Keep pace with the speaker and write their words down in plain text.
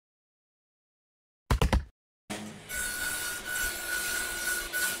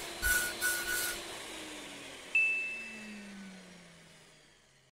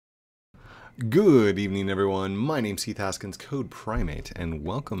Good evening, everyone. My name's Heath, Haskins, Code Primate, and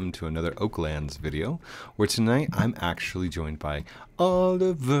welcome to another Oaklands video, where tonight I'm actually joined by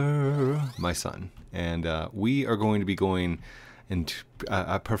Oliver, my son, and we are going to be going and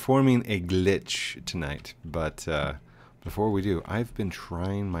performing a glitch tonight. But before we do, I've been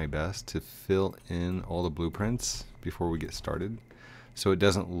trying my best to fill in all the blueprints before we get started, so it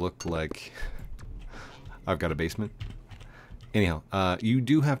doesn't look like I've got a basement. Anyhow, you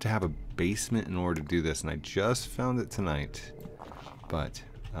do have to have a basement in order to do this, and I just found it tonight. But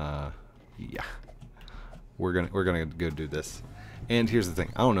yeah, we're gonna go do this. And here's the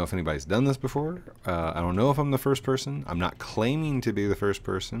thing: I don't know if anybody's done this before. I don't know if I'm the first person. I'm not claiming to be the first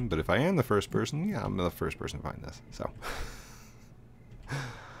person, but if I am the first person, yeah, I'm the first person to find this. So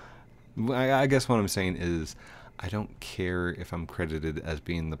I guess what I'm saying is, I don't care if I'm credited as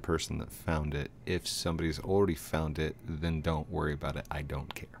being the person that found it. If somebody's already found it, then don't worry about it. I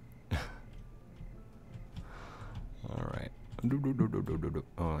don't care. Alright.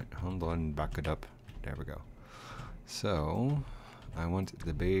 Alright, hold on, back it up. There we go. So, I want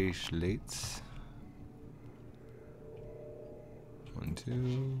the beige slates. 1,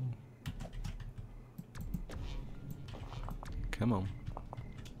 2. Come on.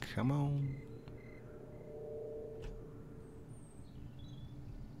 Come on.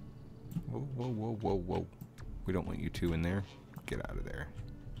 Whoa, whoa, whoa, whoa, whoa. We don't want you two in there. Get out of there.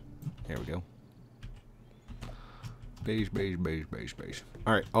 There we go. Beige, beige, beige, beige, beige.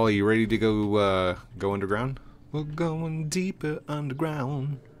 Alright, Ollie, you ready to go go underground? We're going deeper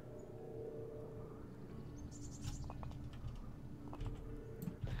underground.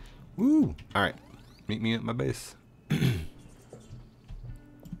 Woo! Alright. Meet me at my base.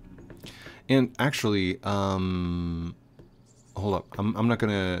 And actually, hold up. I'm not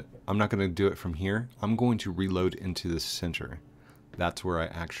gonna do it from here. I'm going to reload into the center. That's where I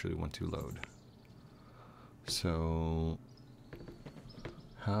actually want to load. So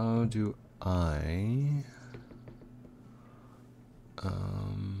how do I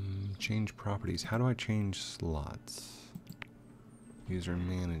change properties? How do I change slots? User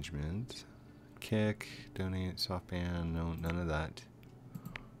management, kick, donate, softband, no, none of that.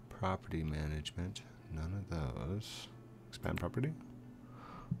 Property management, none of those. Expand property.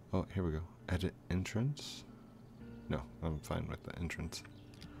 Oh, here we go. Edit entrance. No, I'm fine with the entrance.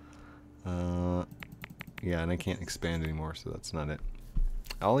 Yeah, and I can't expand anymore, so that's not it.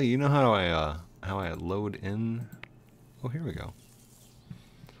 Ollie, you know how I load in? Oh, here we go.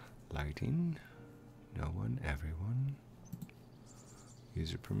 Lighting. No one, everyone.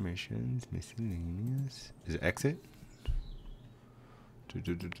 User permissions, miscellaneous. Is it exit?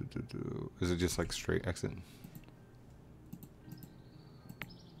 Is it just like straight exit?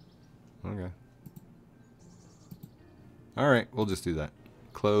 Okay. Alright, we'll just do that.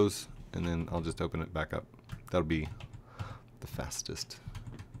 Close, and then I'll just open it back up. That'll be the fastest.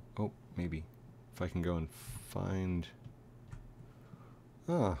 Oh, maybe. If I can go and find...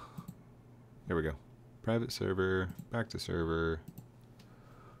 Ah. There we go. Private server, back to server.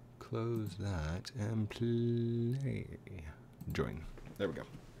 Close that and play. Join. There we go.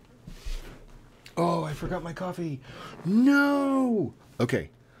 Oh, I forgot my coffee. No! Okay.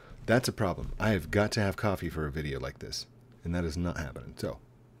 That's a problem. I have got to have coffee for a video like this, and that is not happening. So,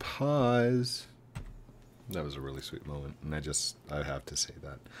 pause. That was a really sweet moment, and I have to say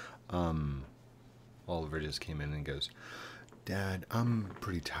that. Oliver just came in and goes, "Dad, I'm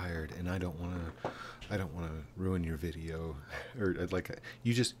pretty tired, and I don't want to ruin your video, or like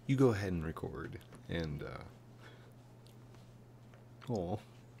you go ahead and record." And oh, all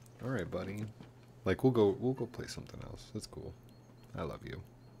right, buddy. Like we'll go play something else. That's cool. I love you.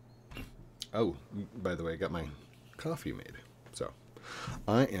 Oh, by the way, I got my coffee made. So,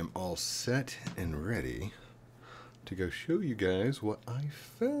 I am all set and ready to go show you guys what I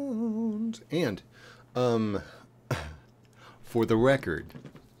found. And, for the record,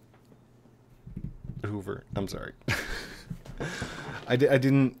 I'm sorry.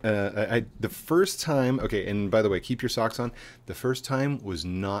 The first time, okay, and by the way, keep your socks on. The first time was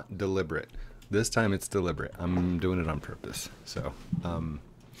not deliberate. This time it's deliberate. I'm doing it on purpose. So,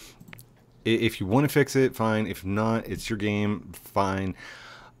 if you want to fix it, fine. If not, it's your game, fine.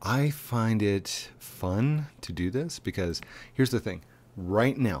 I find it fun to do this because here's the thing.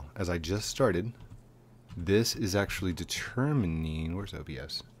 Right now, as I just started, this is actually determining... Where's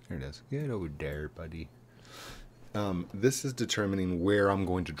OBS? There it is. Get over there, buddy. This is determining where I'm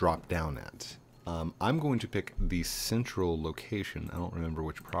going to drop down at. I'm going to pick the central location. I don't remember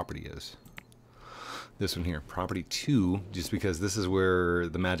which property is. This one here, property 2, just because this is where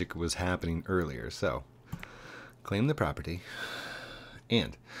the magic was happening earlier. So, claim the property,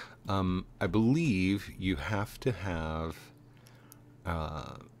 And I believe you have to have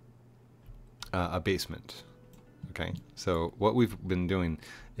a basement. Okay, so what we've been doing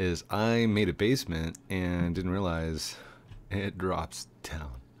is I made a basement and didn't realize it drops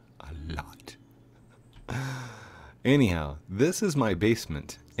down a lot. Anyhow, this is my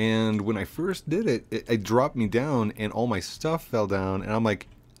basement, and when I first did it, it dropped me down and all my stuff fell down, and I'm like,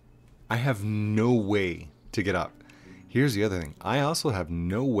 I have no way to get up. Here's the other thing. I also have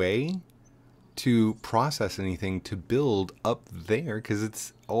no way to process anything to build up there because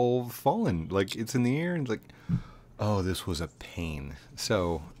it's all fallen. Like, it's in the air, and it's like, oh, this was a pain.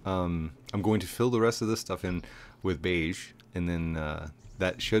 So I'm going to fill the rest of this stuff in with beige, and then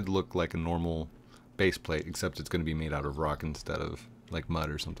that should look like a normal base plate, except it's going to be made out of rock instead of like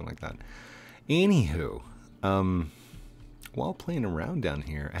mud or something like that. Anywho, while playing around down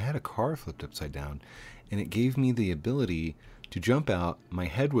here, I had a car flipped upside down, and it gave me the ability to jump out. My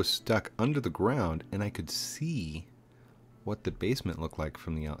head was stuck under the ground, and I could see what the basement looked like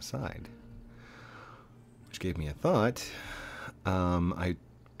from the outside, which gave me a thought. I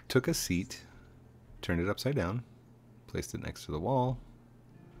took a seat, turned it upside down, placed it next to the wall,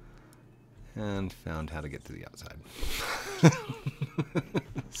 and found how to get to the outside.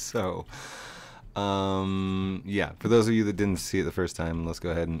 So, yeah, for those of you that didn't see it the first time, let's go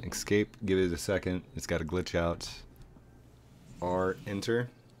ahead and escape. Give it a second. It's got to glitch out. R, enter.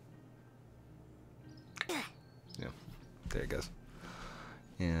 Yeah, there it goes.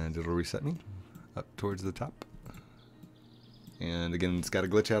 And it'll reset me up towards the top. And again, it's got to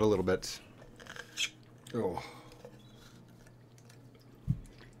glitch out a little bit. Oh.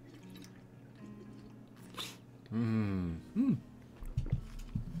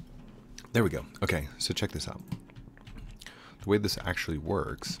 There we go. Okay, so check this out. The way this actually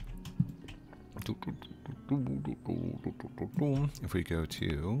works, if we go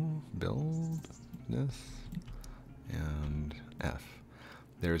to build this and F,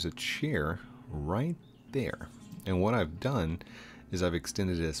 there's a chair right there. And what I've done is I've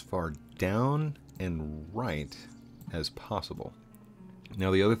extended it as far down and right as possible.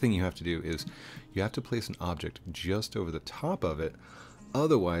 Now the other thing you have to do is you have to place an object just over the top of it,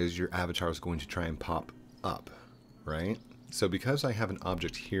 otherwise your avatar is going to try and pop up, right? So because I have an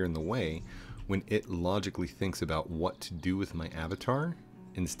object here in the way, when it logically thinks about what to do with my avatar,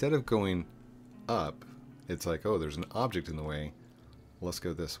 instead of going up, it's like, oh, there's an object in the way, let's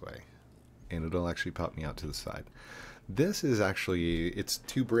go this way. And it'll actually pop me out to the side. This is actually, it's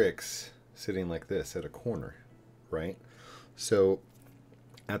two bricks sitting like this at a corner, right? So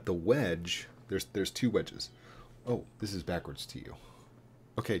at the wedge, there's two wedges. Oh, this is backwards to you.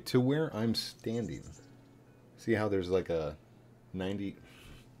 Okay, to where I'm standing. See how there's like a 90.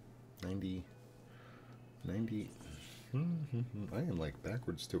 I am like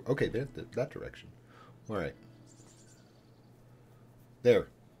backwards too. Okay, that direction. All right. There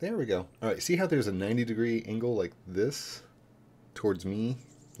we go. All right, see how there's a 90-degree angle like this towards me,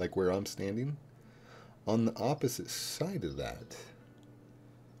 like where I'm standing? On the opposite side of that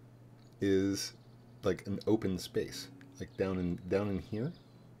is like an open space, like down in here.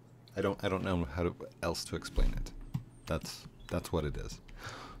 I don't know how else to explain it. That's what it is.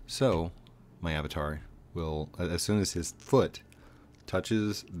 So my avatar will, as soon as his foot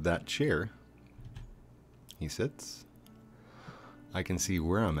touches that chair, he sits. I can see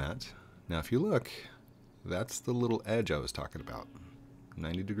where I'm at. Now if you look, that's the little edge I was talking about.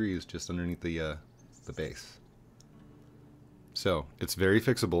 90 degrees just underneath the base. So it's very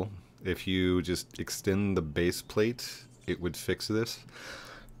fixable. If you just extend the base plate, it would fix this.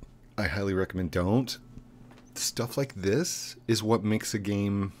 I highly recommend don't. Stuff like this is what makes a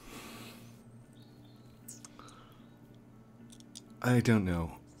game, I don't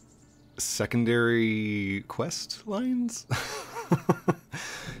know, secondary quest lines?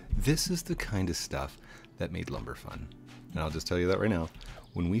 This is the kind of stuff that made lumber fun. And I'll just tell you that right now.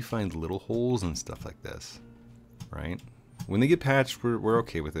 When we find little holes and stuff like this, right? When they get patched, we're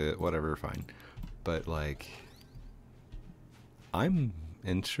okay with it, whatever, fine. But like, I'm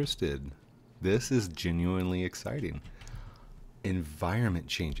interested. This is genuinely exciting. Environment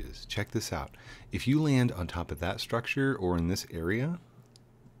changes. Check this out. If you land on top of that structure or in this area,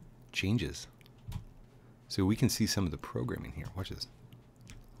 changes. So we can see some of the programming here. Watch this.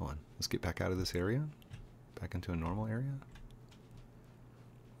 Hold on. Let's get back out of this area. Back into a normal area.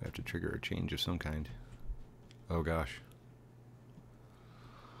 We have to trigger a change of some kind. Oh gosh.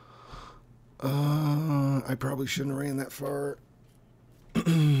 I probably shouldn't have ran that far.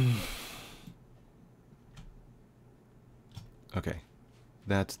 Okay.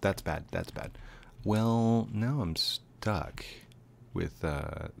 That's bad. That's bad. Well, now I'm stuck. with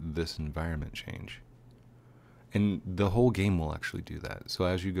this environment change. And the whole game will actually do that. So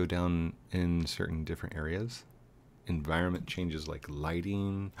as you go down in certain different areas, environment changes like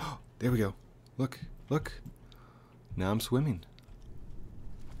lighting. There we go. Look, look. Now I'm swimming.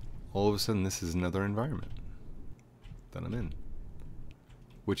 All of a sudden, this is another environment that I'm in.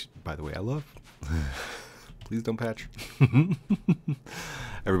 Which, by the way, I love. Please don't patch.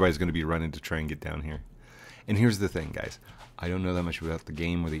 Everybody's going to be running to try and get down here. And here's the thing, guys. I don't know that much about the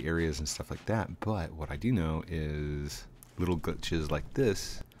game or the areas and stuff like that, but what I do know is little glitches like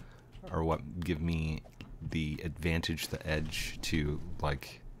this are what give me the advantage, the edge to,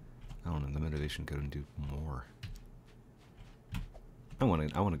 like, I don't know, the motivation to go and do more. I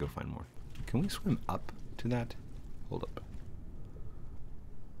want to go find more. Can we swim up to that? Hold up.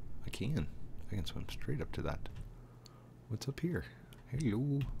 I can swim straight up to that. What's up here?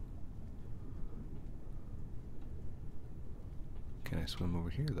 Hello. Can I swim over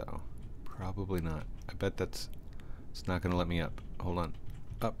here though? Probably not. I bet it's not gonna let me up. Hold on.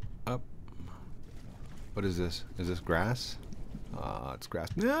 Up, up. What is this? Is this grass? It's grass.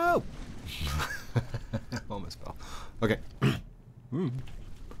 No! Almost fell. Okay.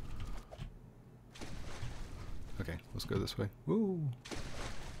 Okay, let's go this way. Woo!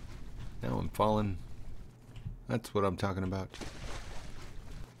 Now I'm falling. That's what I'm talking about.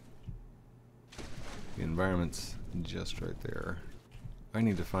 The environment's just right there. I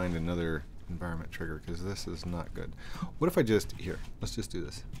need to find another environment trigger because this is not good. What if I just, here, let's just do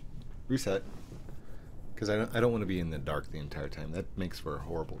this. Reset. Because I don't want to be in the dark the entire time. That makes for a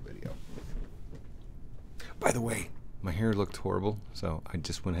horrible video. By the way, my hair looked horrible, so I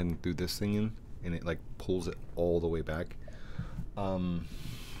just went ahead and threw this thing in, and it like pulls it all the way back.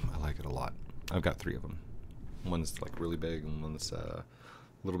 I like it a lot. I've got 3 of them. One's like really big, and one's a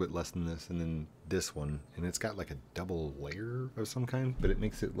little bit less than this, and then this one, and it's got like a double layer of some kind, but it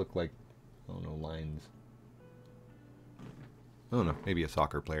makes it look like, I don't know, lines. I don't know, maybe a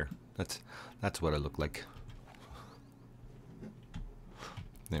soccer player. That's what I look like.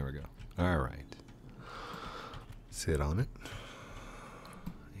 There we go. All right. Sit on it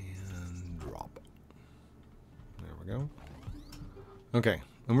and drop. There we go. Okay,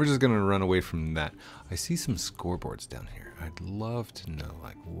 and we're just gonna run away from that. I see some scoreboards down here. I'd love to know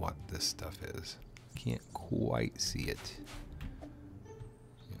like what this stuff is. Can't quite see it.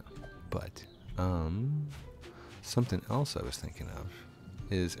 Yeah, but something else I was thinking of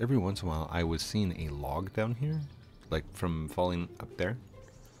is every once in a while I was seeing a log down here, like from falling up there,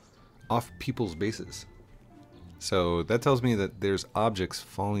 off people's bases. So that tells me that there's objects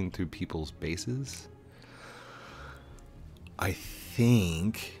falling through people's bases. I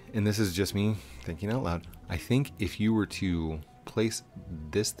think, and this is just me thinking out loud, I think if you were to place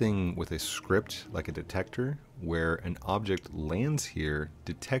this thing with a script, like a detector, where an object lands here,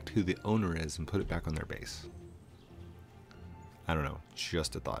 detect who the owner is and put it back on their base. I don't know,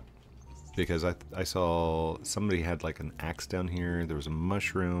 just a thought. Because I saw somebody had like an axe down here, there was a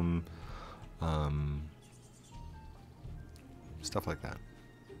mushroom, stuff like that.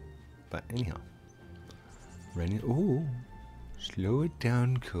 But anyhow, ooh, slow it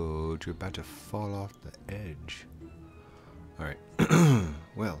down, Code. You're about to fall off the edge. All right.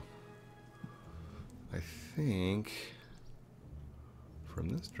 Well, I think from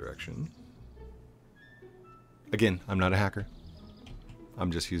this direction. Again, I'm not a hacker. I'm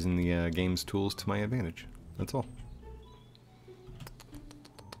just using the game's tools to my advantage. That's all.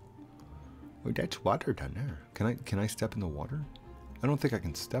 Oh, that's water down there. Can I step in the water? I don't think I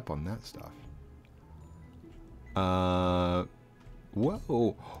can step on that stuff.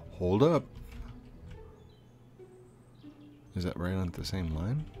 Whoa, hold up. Is that right on the same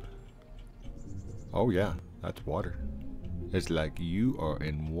line? Oh yeah, that's water. It's like you are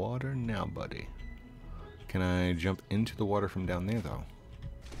in water now, buddy. Can I jump into the water from down there though?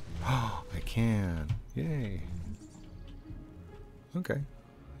 Oh, I can. Yay. Okay.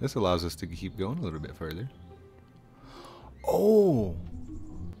 This allows us to keep going a little bit further. Oh!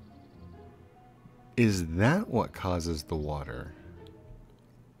 Is that what causes the water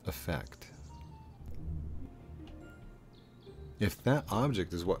effect? If that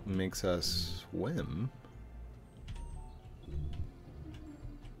object is what makes us swim,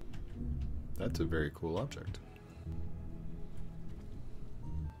 that's a very cool object.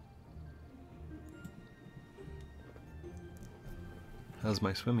 How's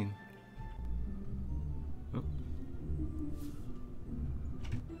my swimming? Oh.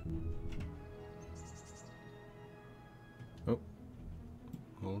 Oh.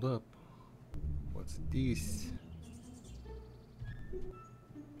 Hold up. What's this?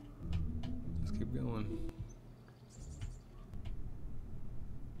 Let's keep going.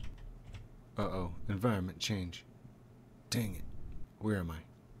 Environment change. Dang it. Where am I?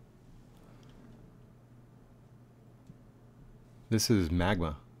 This is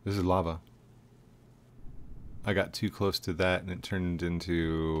magma. This is lava. I got too close to that and it turned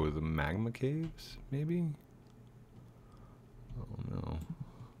into the magma caves, maybe? Oh no.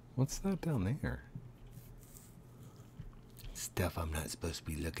 What's that down there? Stuff I'm not supposed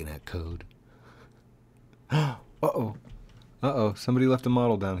to be looking at, code. Uh-oh. Uh-oh. Somebody left a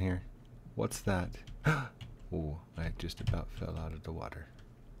model down here. What's that? Oh, I just about fell out of the water.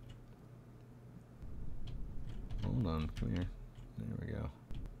 Hold on. Come here. There we go.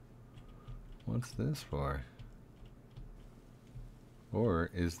 What's this for?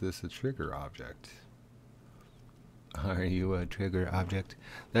 Or is this a trigger object? Are you a trigger object?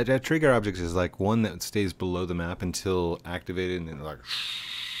 That trigger object is like one that stays below the map until activated and then like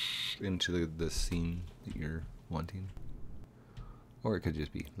into the scene that you're wanting. Or it could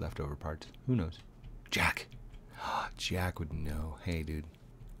just be leftover parts. Who knows? Jack! Jack would know. Hey dude,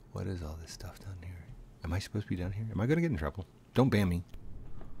 what is all this stuff down here? Am I supposed to be down here? Am I gonna get in trouble? Don't ban me.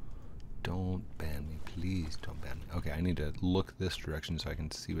 Don't ban me. Please don't ban me. Okay, I need to look this direction so I can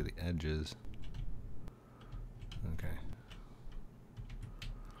see where the edge is. Okay.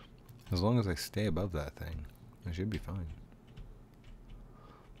 As long as I stay above that thing, I should be fine.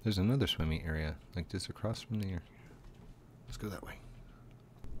 There's another swimming area, like just across from the... Let's go that way.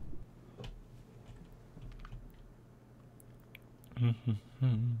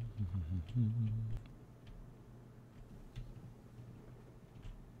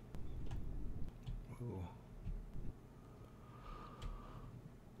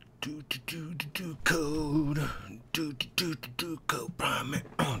 Code. Code primate.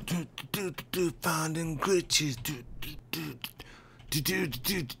 Finding glitches.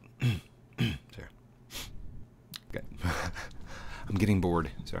 Sorry. Good. I'm getting bored.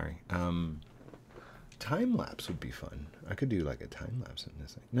 Sorry. Time lapse would be fun. I could do like a time lapse in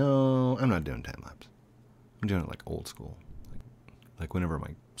this thing. No, I'm not doing time lapse. I'm doing it like old school. Like whenever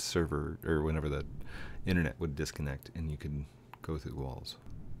my server or whenever the internet would disconnect and you could go through walls.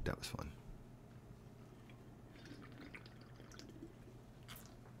 That was fun.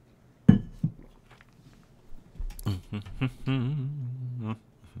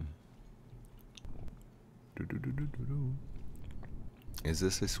 Is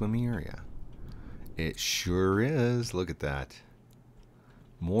this a swimming area? It sure is. Look at that.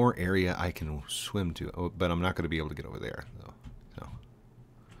 More area I can swim to. Oh, but I'm not going to be able to get over there, though. So,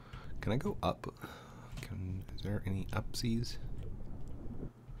 can I go up? Is there any upsies?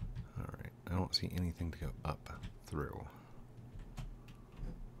 Alright, I don't see anything to go up through.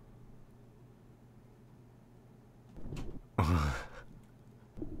 I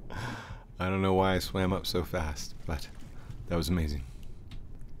don't know why I swam up so fast, but that was amazing.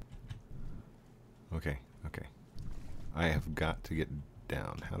 Okay, okay. I have got to get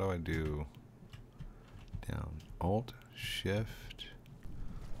down. How do I do down? Alt, Shift,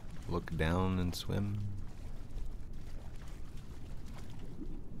 look down and swim.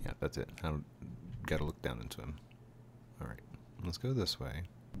 Yeah, that's it. I gotta look down and swim. Alright, let's go this way.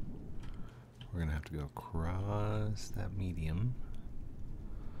 We're gonna have to go across that medium.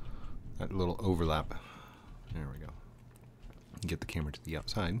 That little overlap. There we go. Get the camera to the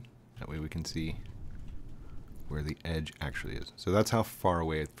outside. That way we can see where the edge actually is. So that's how far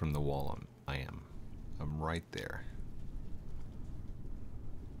away from the wall I am. I'm right there.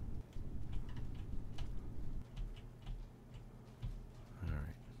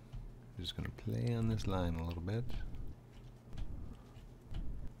 Alright. Just gonna play on this line a little bit.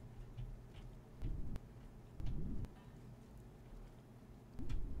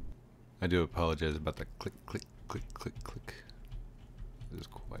 I do apologize about the click, click, click, click, click. This is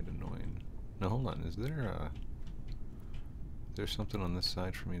quite annoying. Now hold on, is there something on this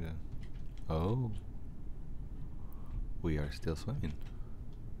side for me to... Oh. We are still swimming.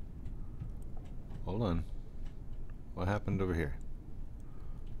 Hold on. What happened over here?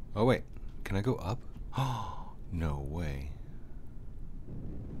 Oh wait, can I go up? Oh, no way.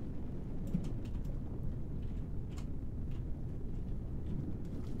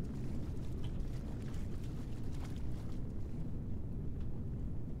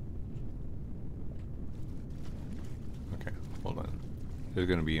 Okay, hold on. There's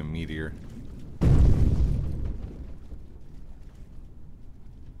gonna be a meteor.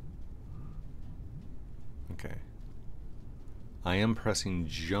 Okay. I am pressing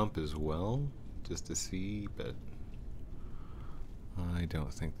jump as well, just to see, but I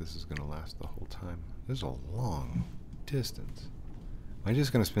don't think this is gonna last the whole time. This is a long distance. Am I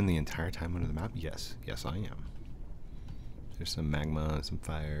just gonna spend the entire time under the map? Yes, yes I am. There's some magma, some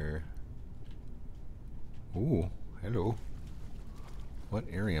fire. Ooh, hello. What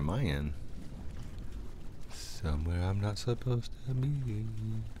area am I in? Somewhere I'm not supposed to be.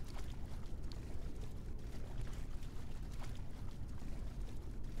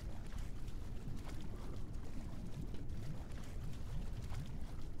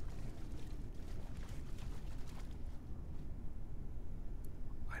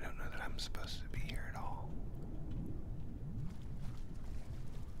 I don't know that I'm supposed to be here at all.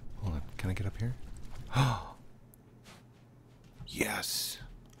 Hold on, can I get up here? Oh, yes.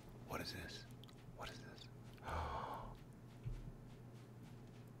 What is this? What is this?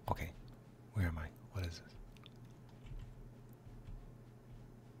 Okay, where am I? What is this?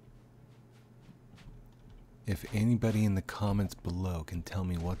 If anybody in the comments below can tell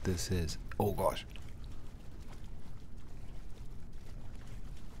me what this is. Oh gosh.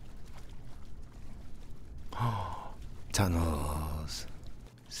 Tunnels.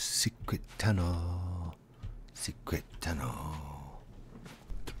 Secret tunnel. Secret tunnel.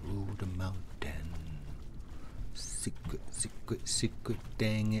 Through the mountain. Secret, secret, secret.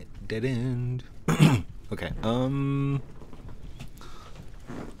 Dang it. Dead end. Okay.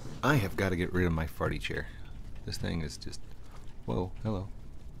 I have got to get rid of my farty chair. This thing is just... Whoa. Hello.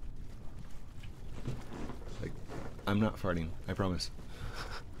 Like, I'm not farting. I promise.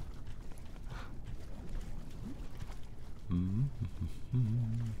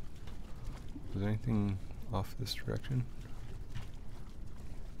 Was there anything off this direction?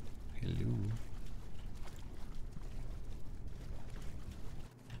 Hello.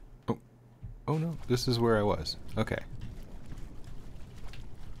 Oh. Oh no, this is where I was. Okay.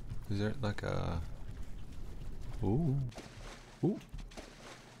 Is there like a... Ooh. Ooh.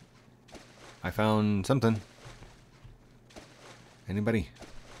 I found something. Anybody?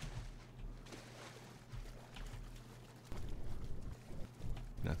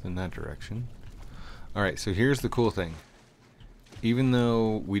 Nothing that direction. Alright, so here's the cool thing. Even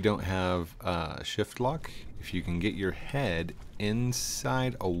though we don't have shift lock, if you can get your head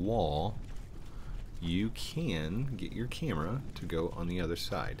inside a wall, you can get your camera to go on the other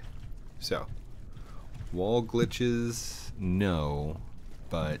side. So, wall glitches, no,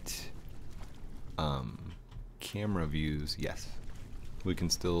 but camera views, yes. We can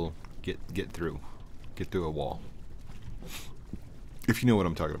still get through a wall. If you know what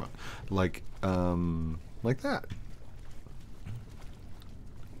I'm talking about. Like that.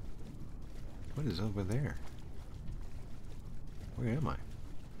 What is over there? Where am I?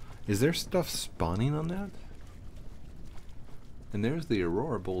 Is there stuff spawning on that? And there's the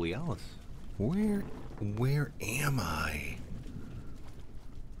Aurora Borealis. Where am I?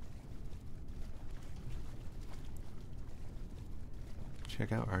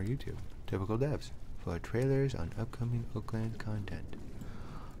 Check out our YouTube, Typical Devs, for trailers on upcoming Oaklands content.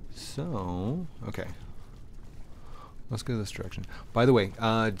 So, okay. Let's go this direction. By the way,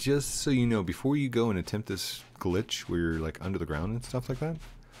 just so you know, before you go and attempt this glitch where you're like under the ground and stuff like that,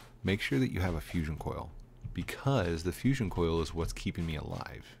 make sure that you have a fusion coil, because the fusion coil is what's keeping me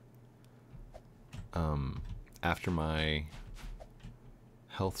alive. After my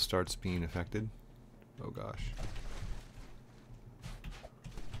health starts being affected. Oh gosh.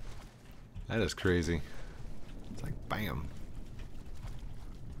 That is crazy. It's like bam.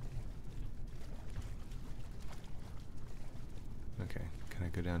 Okay, can I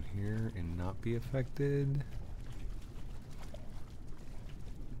go down here and not be affected?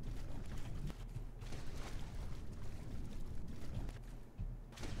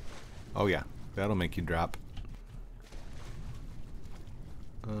 Oh yeah, that'll make you drop.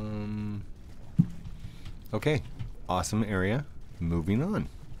 Okay, awesome area. Moving on.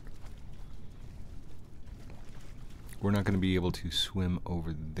 We're not going to be able to swim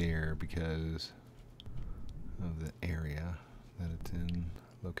over there because of the area that it's in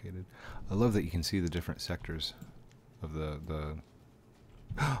located. I love that you can see the different sectors of the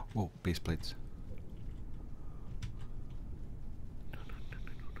whoa, base plates.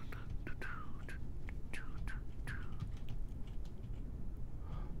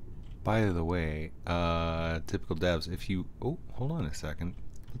 By the way, typical devs, if you hold on a second.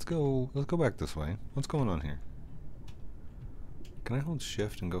 Let's go back this way. What's going on here? Can I hold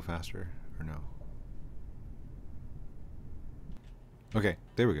shift and go faster or no? Okay,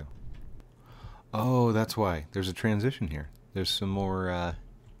 there we go. Oh, that's why. There's a transition here. There's some more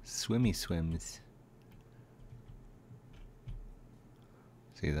swimmy swims.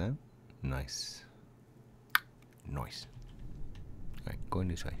 See that? Nice. Nice. Alright, going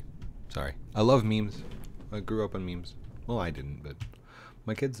this way. Sorry. I love memes. I grew up on memes. Well, I didn't, but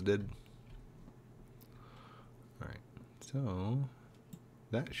my kids did. Alright, so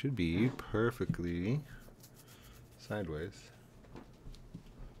that should be perfectly sideways.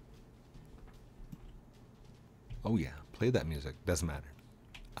 Oh yeah, play that music. Doesn't matter.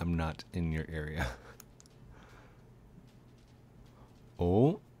 I'm not in your area.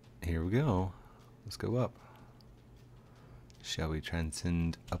 Oh, here we go. Let's go up. Shall we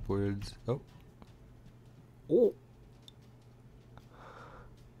transcend upwards? Oh. Oh.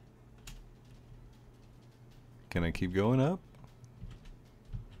 Can I keep going up?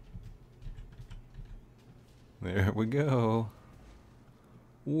 There we go.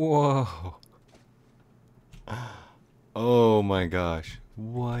 Whoa. Oh my gosh.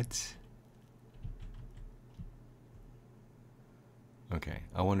 What? Okay,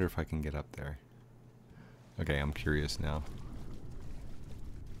 I wonder if I can get up there. Okay, I'm curious now.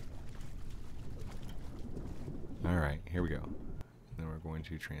 Alright, here we go. Then we're going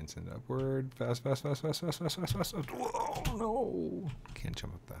to transcend upward. Fast, fast, fast, fast, fast, fast, fast, fast. Whoa, no. Can't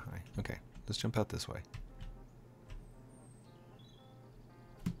jump up that high. Okay, let's jump out this way.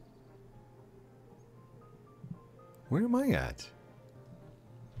 Where am I at?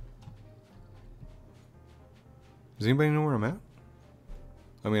 Does anybody know where I'm at?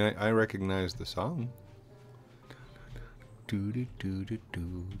 I mean, I recognize the song.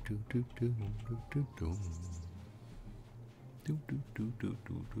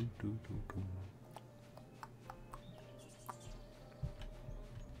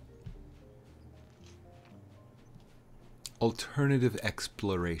 Alternative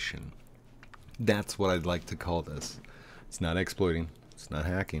exploration. That's what I'd like to call this. It's not exploiting. It's not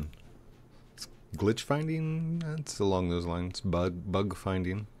hacking. It's glitch finding. That's along those lines. Bug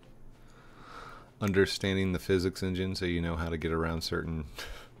finding. Understanding the physics engine so you know how to get around certain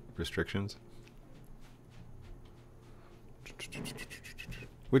restrictions.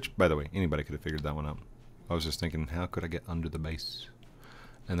 Which, by the way, anybody could have figured that one out. I was just thinking, how could I get under the base?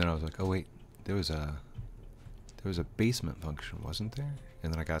 And then I was like, oh wait, there was a basement function, wasn't there?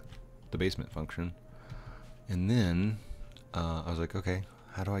 And then I got the basement function. And then I was like, okay,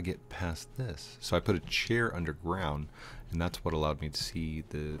 how do I get past this? So I put a chair underground, and that's what allowed me to see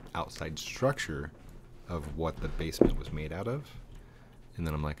the outside structure of what the basement was made out of. And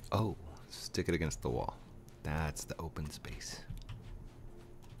then I'm like, oh, stick it against the wall. That's the open space.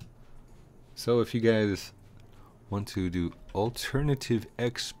 So if you guys want to do alternative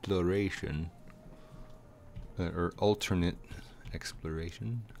exploration, or alternate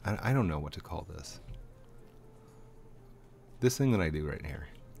exploration, I don't know what to call this. This thing that I do right here,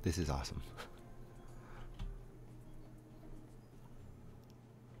 this is awesome.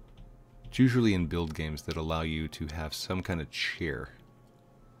 It's usually in build games that allow you to have some kind of chair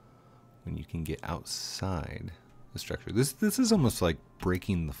when you can get outside the structure. This is almost like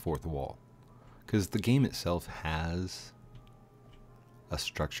breaking the fourth wall, because the game itself has a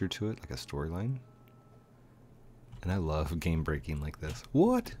structure to it, like a storyline. And I love game breaking like this.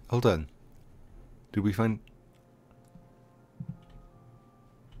 What? Hold on. Did we find...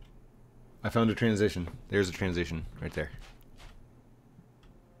 I found a transition. There's a transition right there.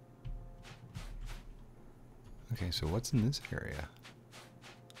 Okay, so what's in this area?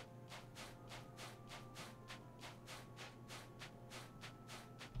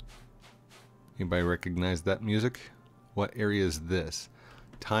 Anybody recognize that music? What area is this?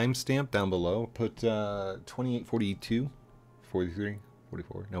 Timestamp down below. Put 2842, 43,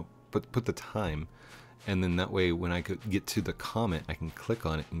 44. No, put the time, and then that way when I could get to the comment, I can click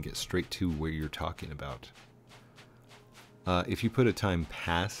on it and get straight to where you're talking about. If you put a time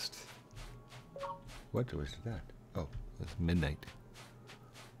past, what was that? Oh, it's midnight.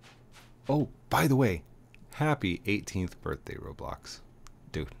 Oh, by the way, happy 18th birthday, Roblox,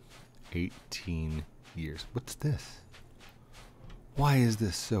 dude. 18 years. What's this? Why is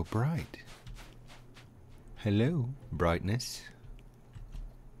this so bright? Hello, brightness.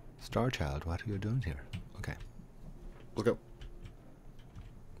 Star Child, what are you doing here? Okay. Let's go.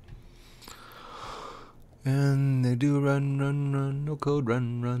 And they do run, no code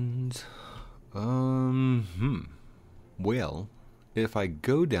runs. Well, if I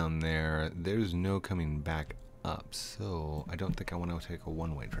go down there, there's no coming back up, so I don't think I want to take a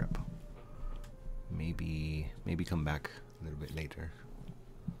one-way trip. Maybe come back a little bit later.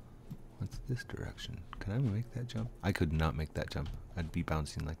 What's this direction? Can I make that jump? I could not make that jump. I'd be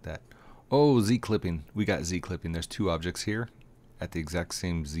bouncing like that. Oh, Z clipping. We got Z clipping. There's two objects here at the exact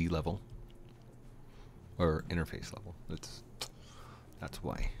same Z level. Or interface level. That's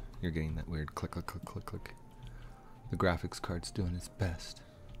why you're getting that weird click, click, click, click, click. The graphics card's doing its best.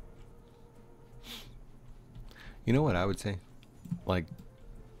 You know what I would say? Like,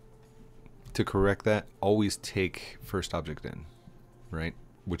 to correct that, always take first object in, right?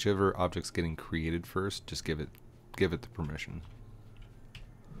 Whichever object's getting created first, just give it give it the permission.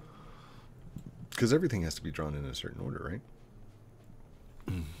 Because everything has to be drawn in a certain order, right?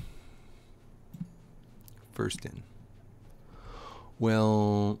 First in.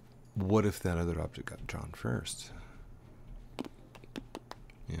 Well, what if that other object got drawn first?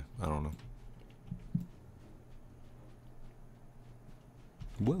 Yeah, I don't know.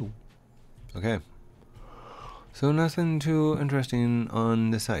 Whoa. Okay. So nothing too interesting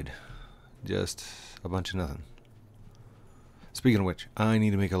on this side. Just a bunch of nothing. Speaking of which, I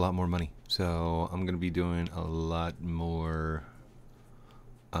need to make a lot more money. So I'm going to be doing a lot more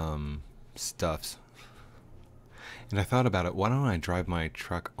stuffs. And I thought about it. Why don't I drive my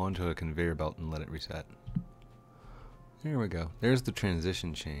truck onto a conveyor belt and let it reset? There we go. There's the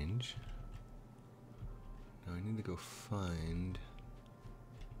transition change. Now I need to go find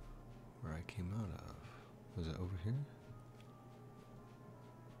where I came out of. Was it over here?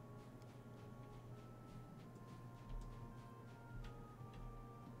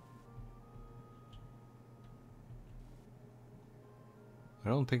 I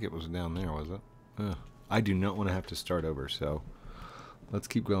don't think it was down there, was it? Ugh. I do not want to have to start over, so let's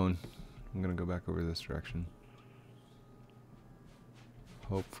keep going. I'm going to go back over this direction.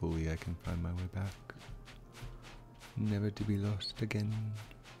 Hopefully I can find my way back. Never to be lost again.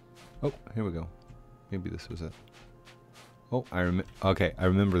 Oh, here we go. Maybe this was it. Oh, okay, I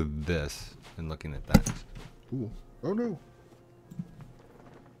remember this and looking at that. Ooh. Oh no.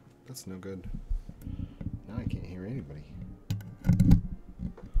 That's no good. Now I can't hear anybody.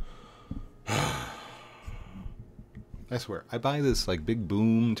 I swear, I buy this like big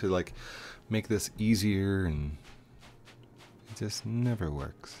boom to like make this easier, and it just never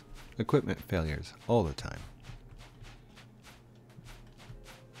works. Equipment failures all the time.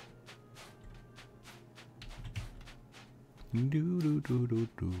 Do do do do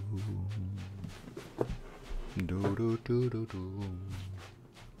do. Do do do do do.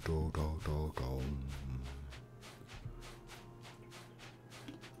 Do do do do.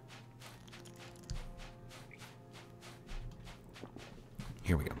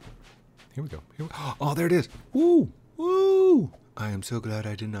 Here we go. Here we go. Here we go. Oh, there it is. Woo! Woo! I am so glad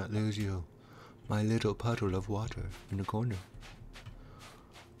I did not lose you. My little puddle of water in the corner.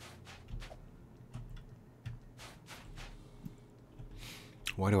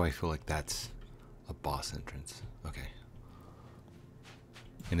 Why do I feel like that's a boss entrance? Okay.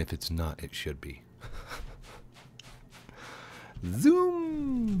 And if it's not, it should be.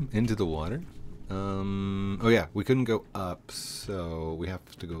 Zoom into the water. Oh yeah, we couldn't go up, so we have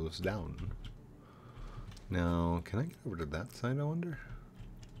to go down. Now, can I get over to that side, I wonder?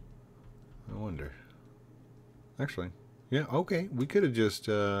 I wonder. Actually, yeah, okay, we could have just,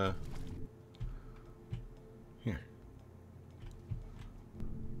 here.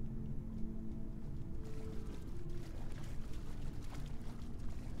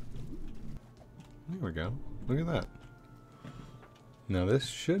 There we go. Look at that. Now this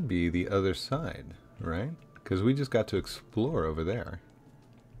should be the other side, right? Because we just got to explore over there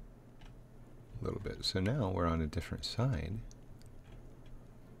a little bit. So now we're on a different side.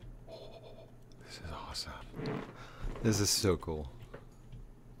 Oh, this is awesome. This is so cool.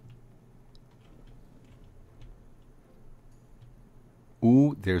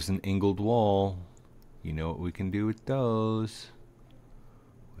 Ooh, there's an angled wall. You know what we can do with those?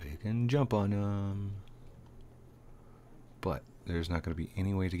 We can jump on them. But there's not going to be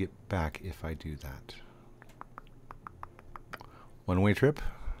any way to get back if I do that. One-way trip?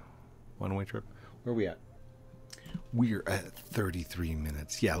 One-way trip? Where are we at? We're at 33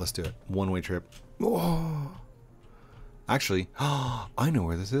 minutes. Yeah, let's do it. One-way trip. Oh. Actually, I know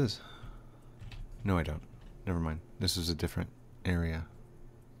where this is. No, I don't. Never mind. This is a different area.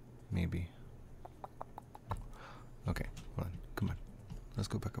 Maybe. Okay, hold on. Come on. Let's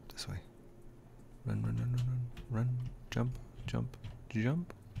go back up this way. Run, run, run, run, run. Run. Jump. Jump,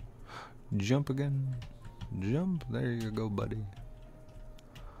 jump, jump again, jump. There you go, buddy.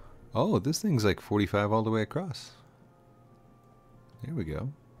 Oh, this thing's like 45 all the way across. There we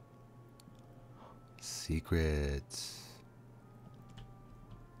go. Secrets.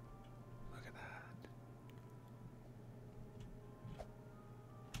 Look at that.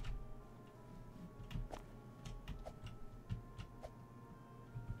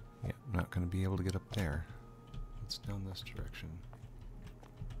 Yeah, I'm not going to be able to get up there. It's down this direction.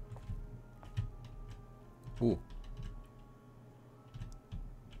 Ooh.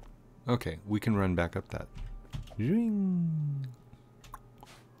 Okay, we can run back up that. Zing.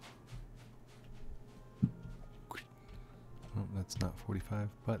 Oh, that's not 45,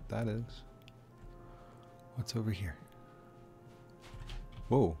 but that is. What's over here?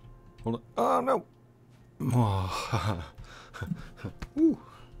 Whoa. Hold on. Oh, no. Oh. Ooh.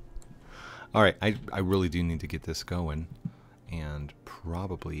 All right, I really do need to get this going and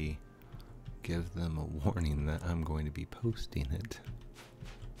probably give them a warning that I'm going to be posting it.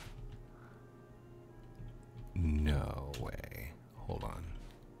 No way. Hold on.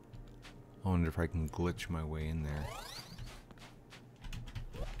 I wonder if I can glitch my way in there.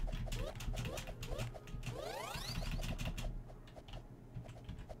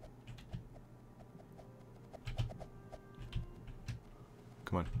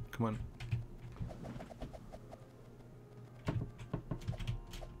 Come on, come on.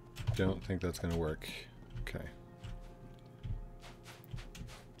 Don't think that's gonna work. Okay.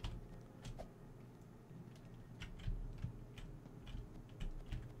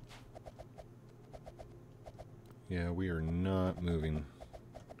 Yeah, we are not moving,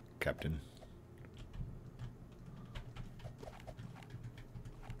 Captain.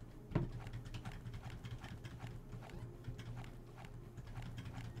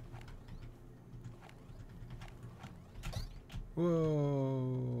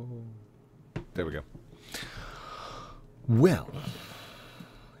 Whoa. There we go. Well,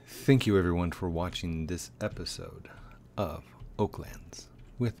 thank you everyone for watching this episode of Oaklands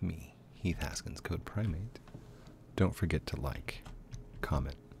with me, Heath Haskins, Code Primate. Don't forget to like,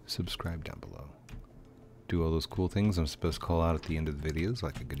 comment, subscribe down below. Do all those cool things I'm supposed to call out at the end of the videos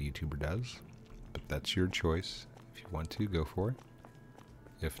like a good YouTuber does. But that's your choice. If you want to, go for it.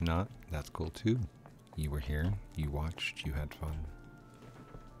 If not, that's cool too. You were here, you watched, you had fun.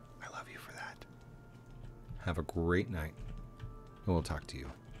 I love you for that. Have a great night. And we'll talk to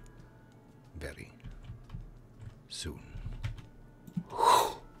you very soon.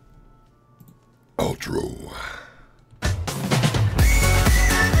 Outro.